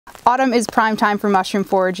Autumn is prime time for mushroom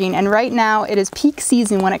foraging, and right now it is peak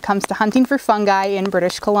season when it comes to hunting for fungi in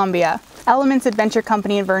British Columbia. Elements Adventure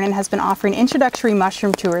Company in Vernon has been offering introductory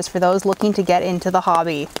mushroom tours for those looking to get into the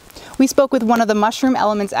hobby. We spoke with one of the mushroom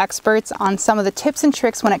elements experts on some of the tips and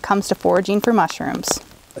tricks when it comes to foraging for mushrooms.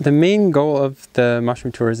 The main goal of the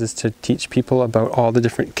mushroom tours is to teach people about all the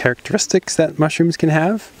different characteristics that mushrooms can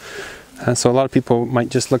have. So a lot of people might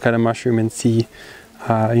just look at a mushroom and see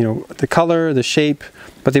the color, the shape,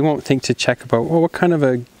 but they won't think to check about, well, what kind of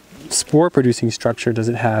a spore-producing structure does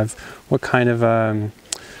it have? What kind of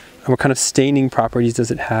staining properties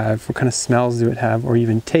does it have? What kind of smells do it have? Or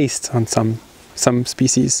even taste on some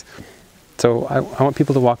species. So I want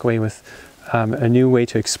people to walk away with a new way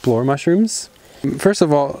to explore mushrooms. First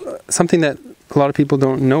of all, something that a lot of people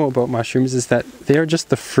don't know about mushrooms is that they are just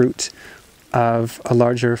the fruit of a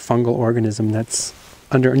larger fungal organism that's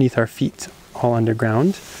underneath our feet, all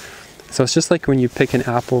underground. So it's just like when you pick an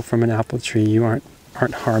apple from an apple tree, you aren't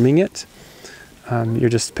harming it. You're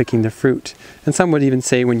just picking the fruit. And some would even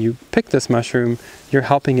say when you pick this mushroom, you're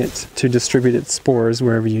helping it to distribute its spores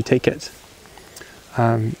wherever you take it.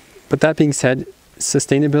 But that being said,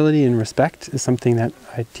 sustainability and respect is something that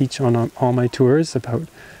I teach on all my tours, about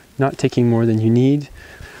not taking more than you need.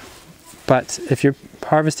 But if you're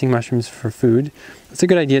harvesting mushrooms for food, it's a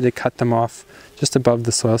good idea to cut them off just above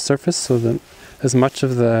the soil surface so that as much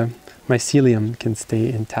of the mycelium can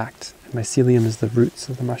stay intact. Mycelium is the roots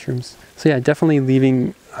of the mushrooms. So yeah, definitely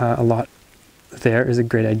leaving a lot there is a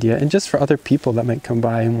great idea. And just for other people that might come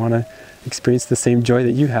by and want to experience the same joy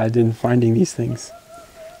that you had in finding these things.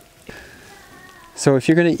 So if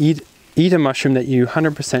you're going to eat a mushroom that you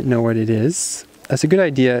 100% know what it is, that's a good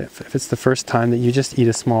idea if it's the first time that you just eat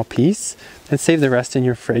a small piece and save the rest in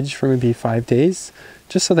your fridge for maybe 5 days,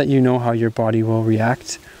 just so that you know how your body will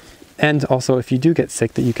react. And also if you do get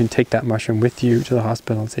sick, that you can take that mushroom with you to the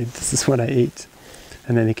hospital and say, this is what I ate.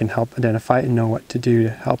 And then they can help identify it and know what to do to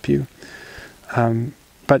help you.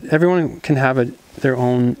 But everyone can have their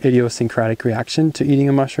own idiosyncratic reaction to eating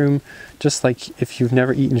a mushroom. Just like if you've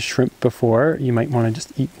never eaten shrimp before, you might want to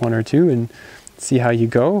just eat one or two and see how you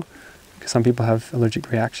go. Because some people have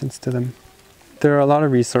allergic reactions to them. There are a lot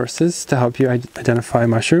of resources to help you identify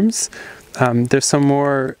mushrooms. There's some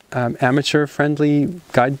more amateur-friendly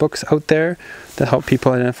guidebooks out there that help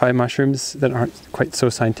people identify mushrooms that aren't quite so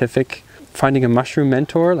scientific. Finding a mushroom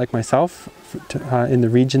mentor like myself in the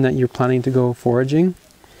region that you're planning to go foraging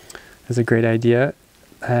is a great idea.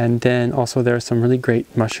 And then also there are some really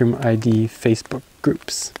great mushroom ID Facebook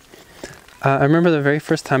groups. I remember the very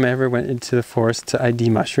first time I ever went into the forest to ID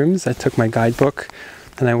mushrooms. I took my guidebook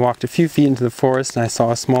and I walked a few feet into the forest and I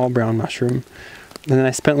saw a small brown mushroom. And then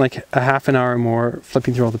I spent like a half an hour or more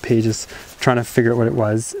flipping through all the pages trying to figure out what it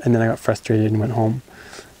was, and then I got frustrated and went home.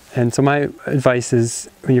 And so my advice is,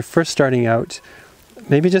 when you're first starting out,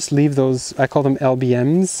 maybe just leave those, I call them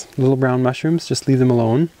LBMs, little brown mushrooms, just leave them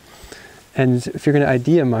alone. And if you're going to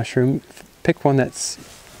ID a mushroom, pick one that's,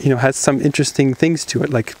 has some interesting things to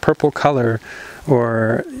it, like purple color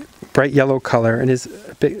or bright yellow color, and is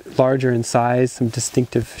a bit larger in size, some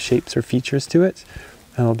distinctive shapes or features to it.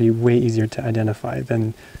 And it'll be way easier to identify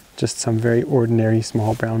than just some very ordinary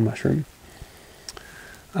small brown mushroom.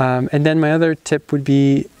 And then my other tip would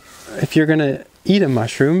be, if you're going to eat a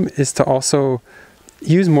mushroom, is to also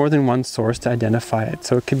use more than one source to identify it.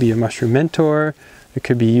 So it could be a mushroom mentor, it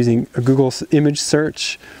could be using a Google image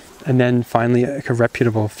search, and then finally a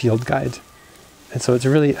reputable field guide. And so to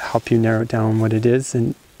really help you narrow down what it is,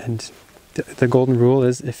 and the golden rule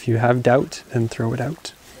is, if you have doubt, then throw it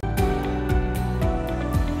out.